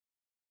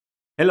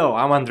Hello,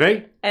 I'm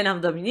Andre. And I'm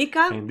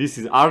Dominika. And this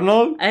is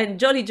Arnold. And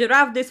Jolly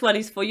Giraffe, this one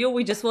is for you.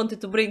 We just wanted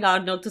to bring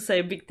Arnold to say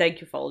a big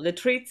thank you for all the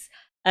treats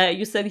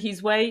you sent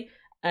his way.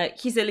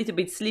 He's a little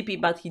bit sleepy,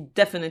 but he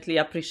definitely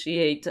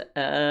appreciates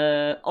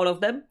all of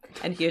them.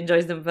 And he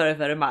enjoys them very,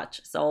 very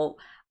much. So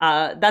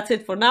that's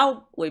it for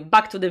now. We're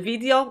back to the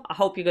video. I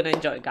hope you're going to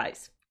enjoy,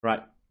 guys.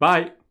 Right.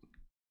 Bye.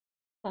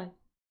 Bye.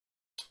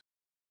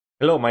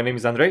 Hello, my name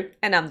is Andre.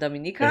 And I'm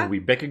Dominika. And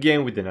we're back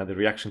again with another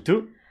reaction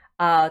to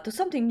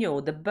something new,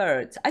 the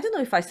BYRDS. I don't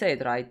know if I say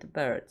it right, the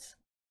BYRDS.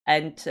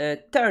 And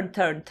Turn,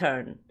 Turn,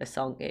 Turn, the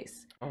song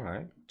is. All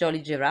right.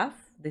 Jolly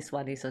Giraffe, this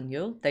one is on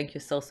you. Thank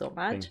you so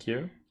much. Thank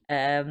you.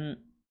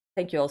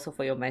 Thank you also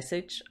for your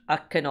message. I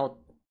cannot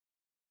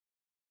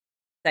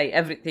say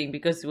everything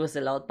because it was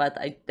a lot, but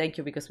I thank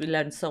you because we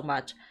learned so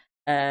much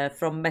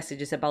from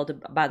messages about the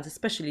bands,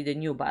 especially the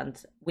new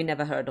band. We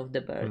never heard of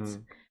the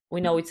BYRDS. We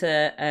know it's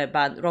a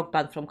rock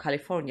band from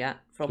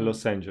California, from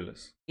Los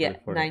Angeles. Yeah,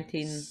 California.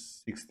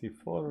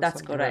 1964. Or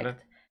that's correct. like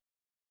that.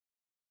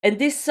 And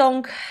this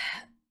song,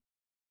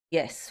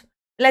 yes,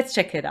 let's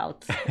check it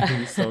out.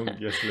 This song,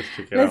 yes, let's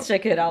check it out. Let's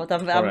check it out.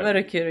 I'm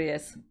very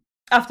curious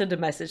after the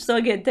message. So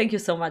again, thank you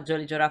so much,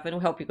 Jolly Giraffe, and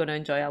we hope you're going to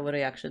enjoy our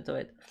reaction to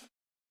it.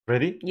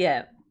 Ready?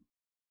 Yeah.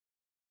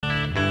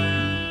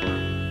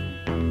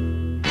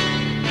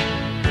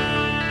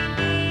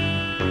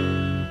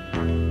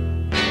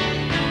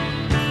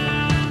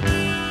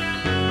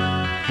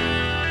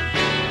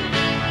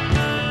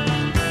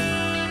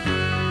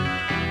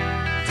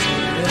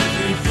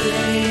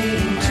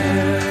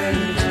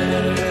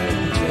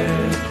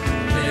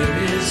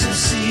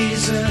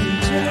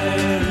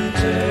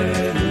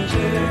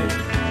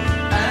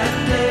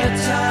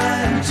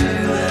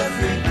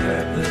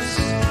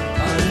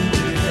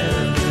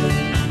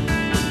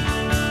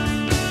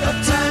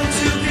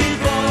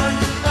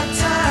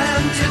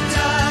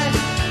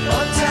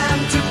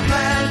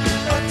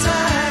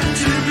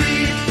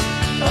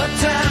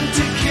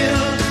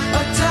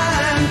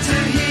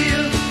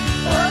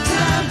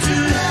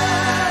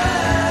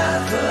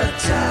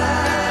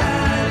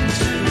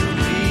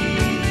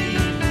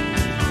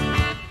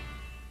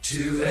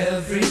 To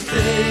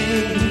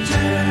everything,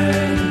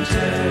 turn,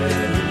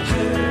 turn,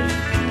 turn.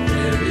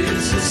 There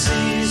is a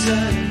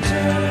season,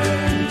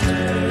 turn,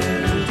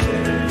 turn,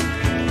 turn.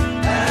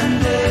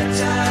 And a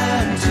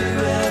time to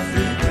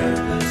every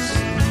purpose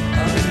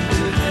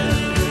under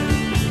heaven.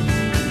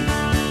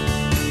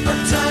 A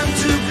time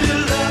to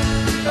build up,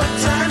 a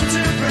time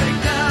to break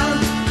down,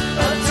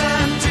 a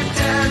time to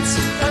dance,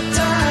 a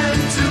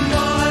time to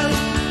mourn,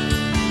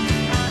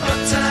 a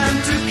time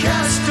to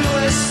cast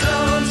away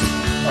stones.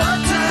 What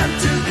time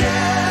to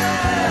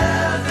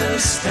gather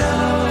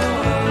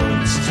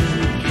stones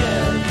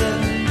together?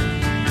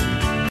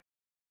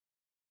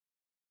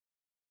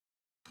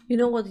 You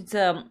know what? It's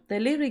the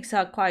lyrics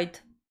are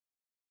quite.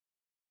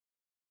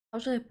 How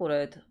should I put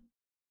it?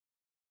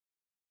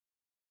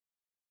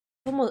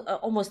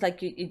 Almost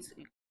like it's.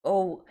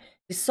 Oh,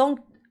 the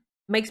song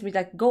makes me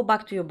like go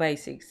back to your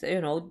basics.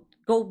 You know,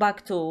 go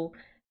back to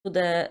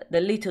the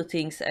little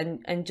things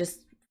and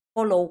just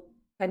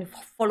kind of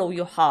follow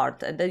your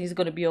heart, and then it's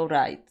gonna be all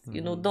right.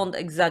 You know, don't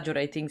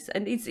exaggerate things,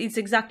 and it's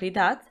exactly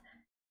that.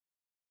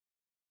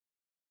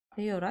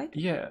 Are you all right?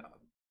 Yeah,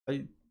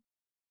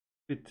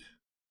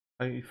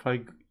 if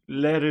I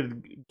let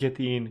it get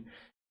in,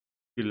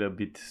 feel a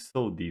bit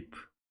so deep.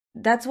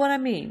 That's what I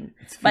mean.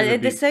 But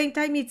at the same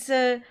time, it's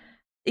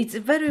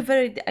very,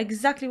 very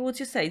exactly what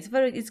you say.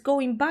 It's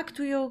going back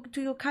to your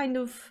kind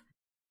of.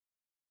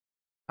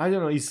 I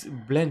don't know, it's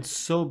blends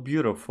so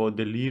beautiful,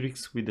 the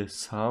lyrics with the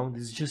sound.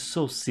 It's just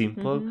so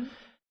simple.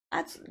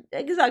 That's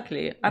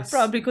exactly. I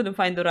probably couldn't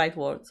find the right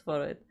words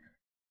for it.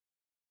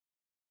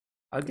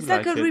 It's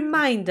like a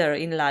reminder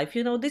in life,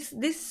 you know.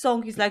 This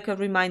song is like a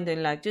reminder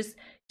in life. Just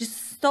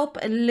stop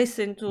and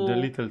listen to the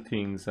little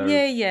things.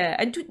 Yeah,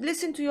 and to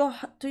listen to your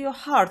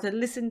heart and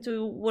listen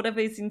to whatever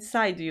is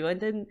inside you,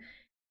 and then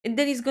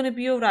it's gonna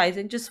be alright.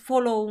 And just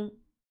follow.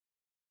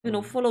 You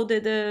know, follow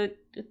the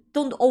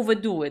don't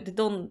overdo it.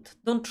 Don't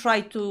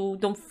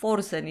don't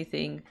force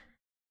anything.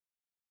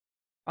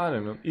 I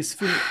don't know. It's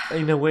feel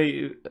in a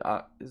way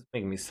it's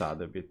making me sad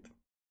a bit.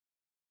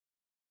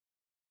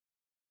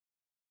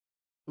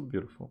 So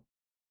beautiful.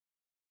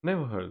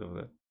 Never heard of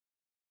that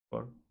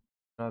before.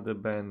 Another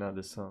band,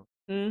 another song.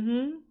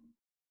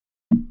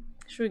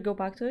 Should we go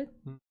back to it?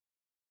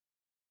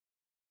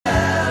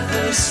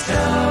 The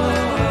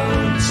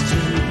stones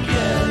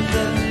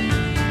together.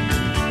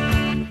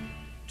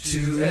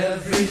 To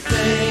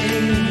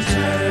everything,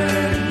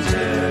 turn,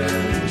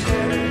 turn,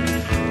 turn.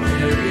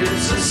 There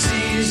is a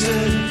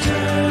season,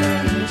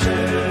 turn,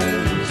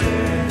 turn,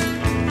 turn.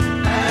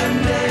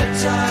 And a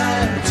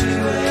time to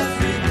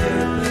every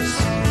purpose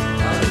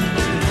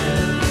under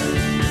heaven.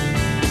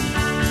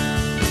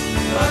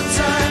 A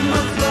time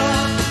of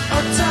love,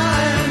 a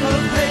time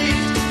of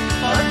hate,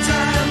 a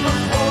time of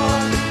war,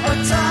 a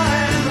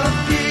time of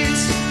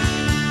peace,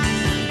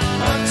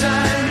 a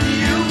time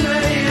you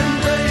may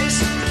embrace,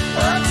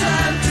 a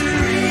time to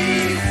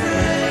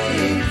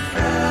refrain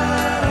from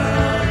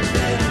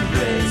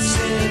embrace.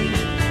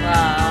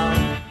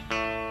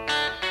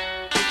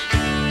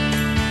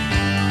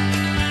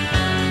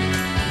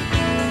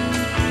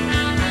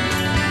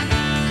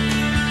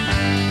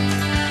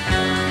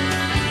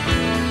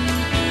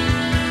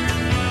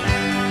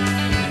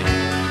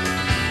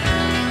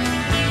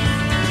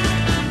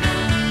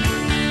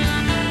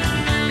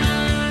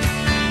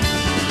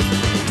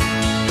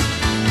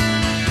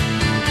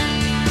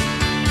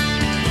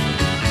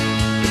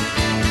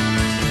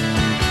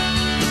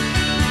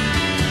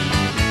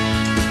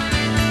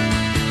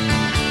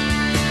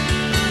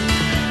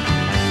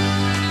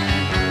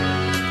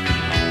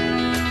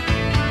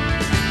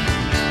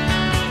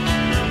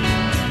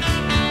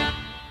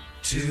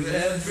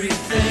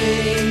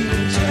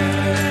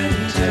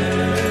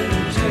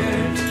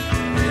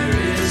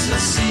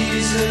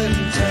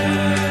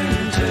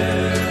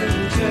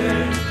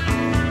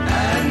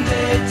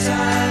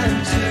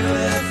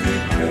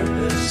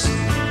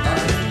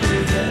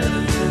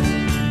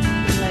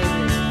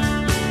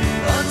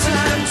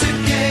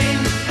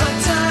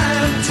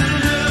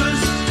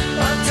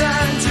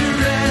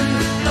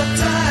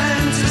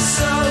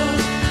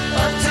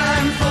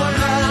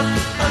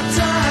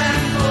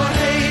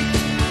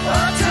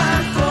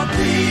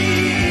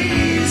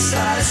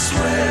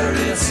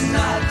 it's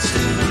not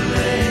too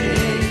late.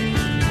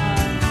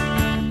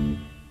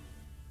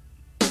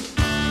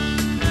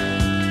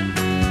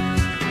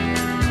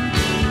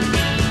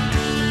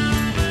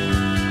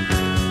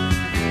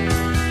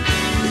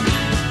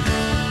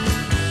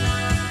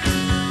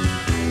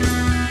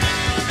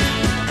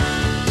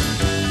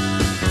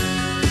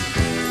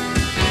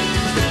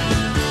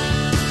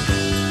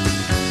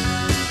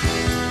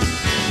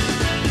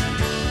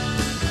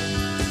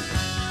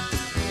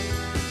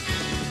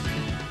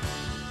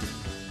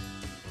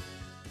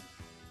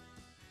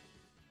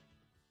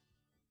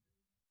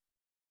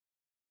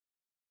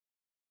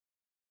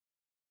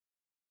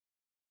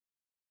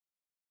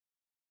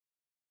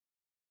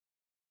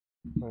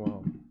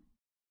 Wow.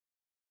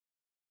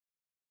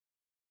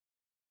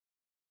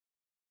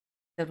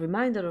 The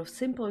reminder of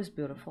simple is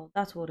beautiful.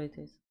 That's what it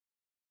is.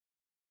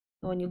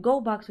 When you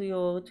go back to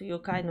your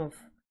kind of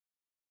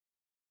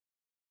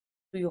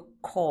to your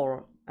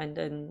core, and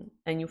then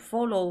you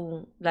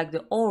follow like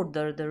the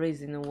order there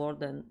is in the world,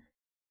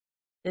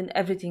 then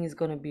everything is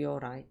gonna be all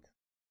right.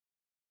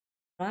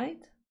 Right?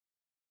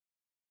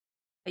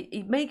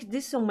 It makes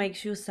this song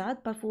makes you sad,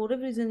 but for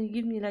whatever reason, it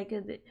gives me like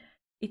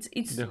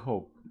it's The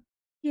hope.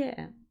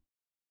 yeah.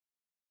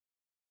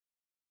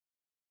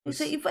 You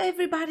say It's- if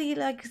everybody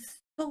like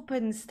stop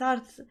and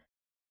starts,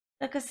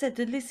 like I said,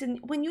 to listen.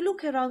 When you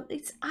look around,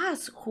 it's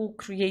us who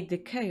create the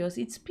chaos.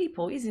 It's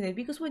people, isn't it?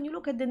 Because when you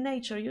look at the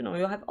nature, you know,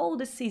 you have all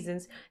the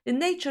seasons. The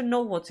nature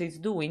know what it's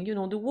doing. You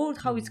know, the world,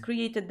 how it's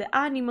created, the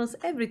animals,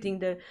 everything,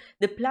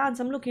 the plants.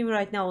 I'm looking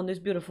right now on this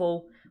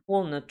beautiful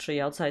walnut tree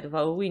outside of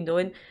our window,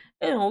 and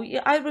you know,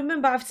 I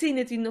remember I've seen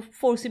it in the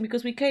fall season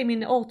because we came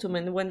in autumn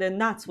and when the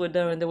nuts were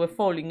there and they were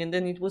falling, and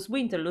then it was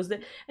winter,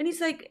 and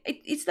it's like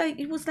it's like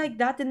it was like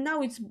that, and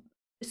now it's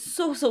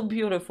so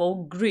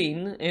beautiful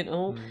green, you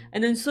know,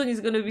 and then soon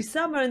it's gonna be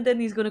summer, and then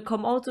it's gonna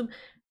come autumn,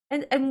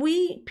 and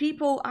we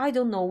people, I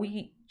don't know,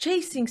 we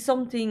chasing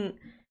something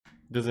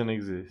Doesn't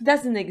exist.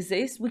 doesn't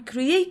exist, we're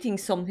creating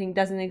something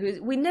doesn't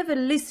exist, we never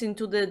listen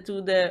to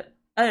the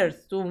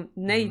earth, to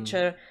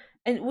nature,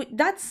 and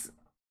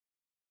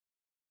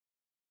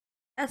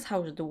that's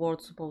how the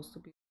world's supposed to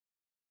be.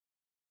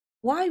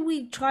 Why are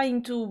we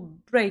trying to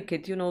break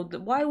it, you know,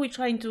 why are we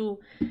trying to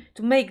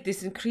make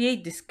this and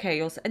create this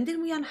chaos, and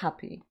then we're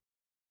unhappy?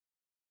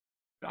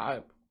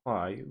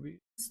 Why?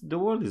 The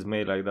world is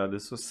made like that. The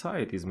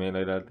society is made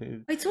like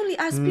that. It's only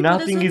as people.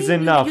 Nothing is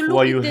enough. You look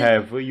What at you the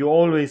have, you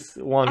always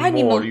want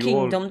animal more.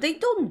 kingdom, they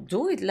don't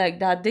do it like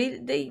that.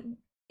 They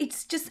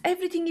it's just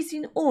everything is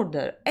in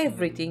order.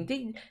 Everything.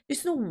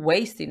 There's no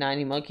waste in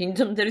animal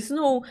kingdom. There is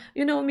no,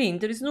 you know what I mean?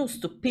 There is no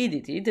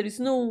stupidity. There is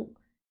no.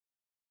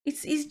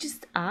 It's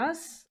just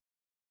us.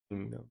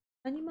 No.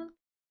 Animal.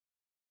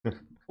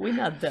 We're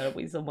not there.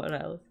 We're somewhere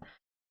else.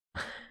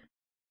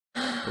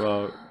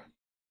 Well,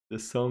 the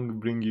song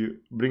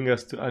bring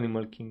us to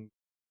Animal King.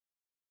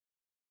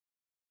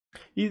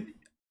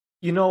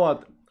 You know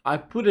what? I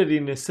put it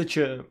in such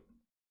a, I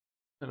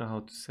don't know how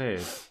to say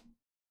it.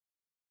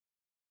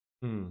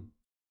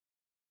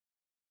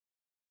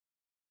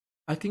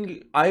 I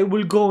think I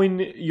will go in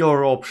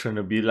your option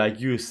a bit, like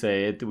you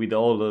say it, with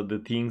all of the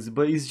things,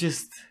 but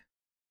it's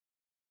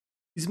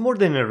more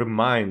than a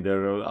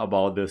reminder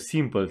about the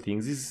simple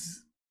things.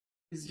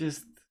 It's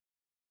just,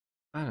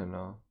 I don't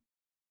know,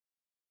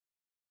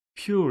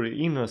 pure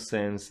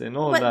innocence and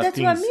all But that that's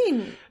things what I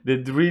mean.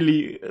 that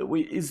really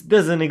it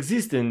doesn't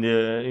exist in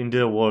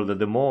the world at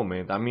the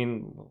moment. I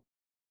mean,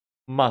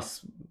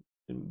 must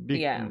be,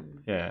 Yeah.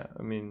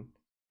 I mean,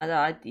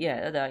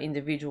 Other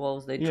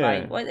individuals, they try.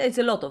 Yeah. Well, it's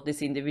a lot of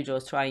these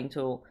individuals trying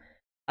to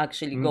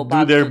actually go do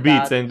back their to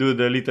bits that. and do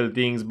the little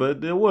things, but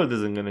the world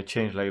isn't gonna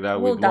change like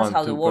that. Well, With that's one,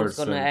 how two the world's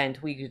persons. gonna end.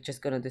 We're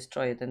just gonna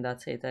destroy it, and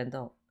that's it. End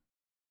of.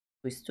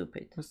 We're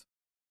stupid.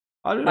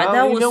 But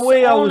that in a was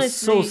way, I was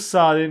so honestly-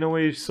 sad. In a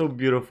way, it's so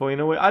beautiful.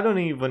 In a way, I don't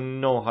even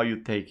know how you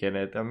taken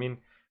it. I mean,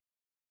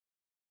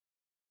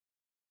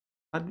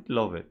 I did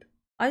love it.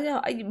 I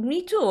know.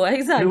 Me too.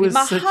 Exactly. was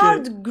My such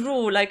heart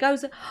grew. Like I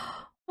was.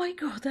 Oh my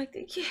God! Like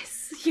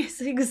yes,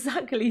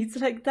 exactly. It's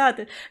like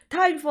that.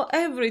 Time for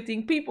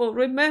everything. People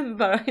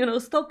remember. You know,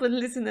 stop and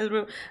listen and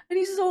remember. And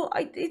it's so.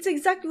 It's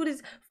exactly what it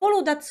is.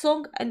 Follow that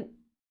song and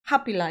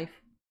happy life.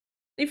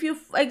 If you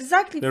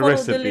exactly The follow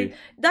recipe.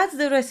 that's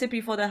the recipe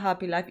for the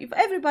happy life. If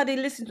everybody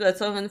listened to that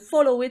song and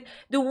follow it,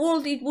 the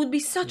world, it would be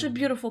such a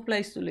beautiful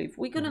place to live.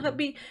 We're gonna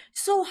be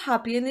so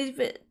happy. And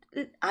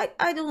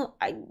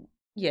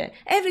yeah,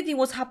 everything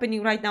was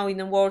happening right now in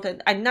the world,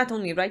 and not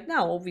only right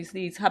now.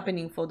 Obviously, it's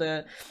happening for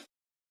the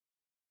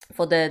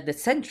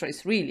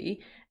centuries.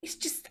 Really, it's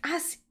just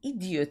us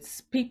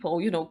idiots,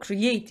 people, you know,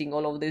 creating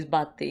all of these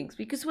bad things.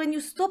 Because when you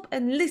stop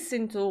and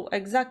listen to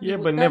exactly Yeah,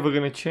 what but that- never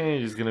gonna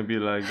change. It's gonna be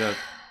like that.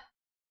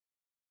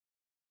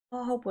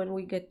 I hope when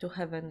we get to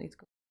heaven, it's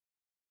good.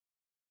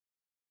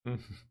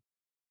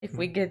 If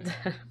we get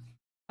there.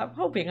 I'm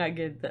hoping I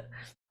get there.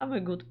 I'm a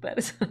good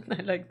person,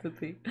 I like to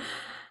think.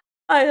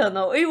 I don't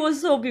know. It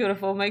was so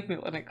beautiful. Make me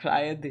want to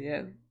cry at the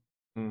end.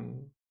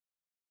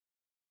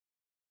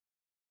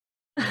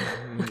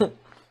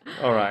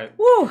 All right.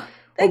 Woo!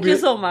 Thank you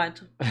so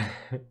much.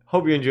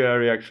 Hope you enjoy our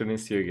reaction and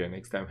see you again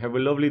next time. Have a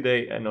lovely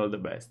day and all the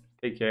best.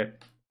 Take care.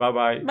 Bye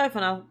bye. Bye for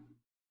now.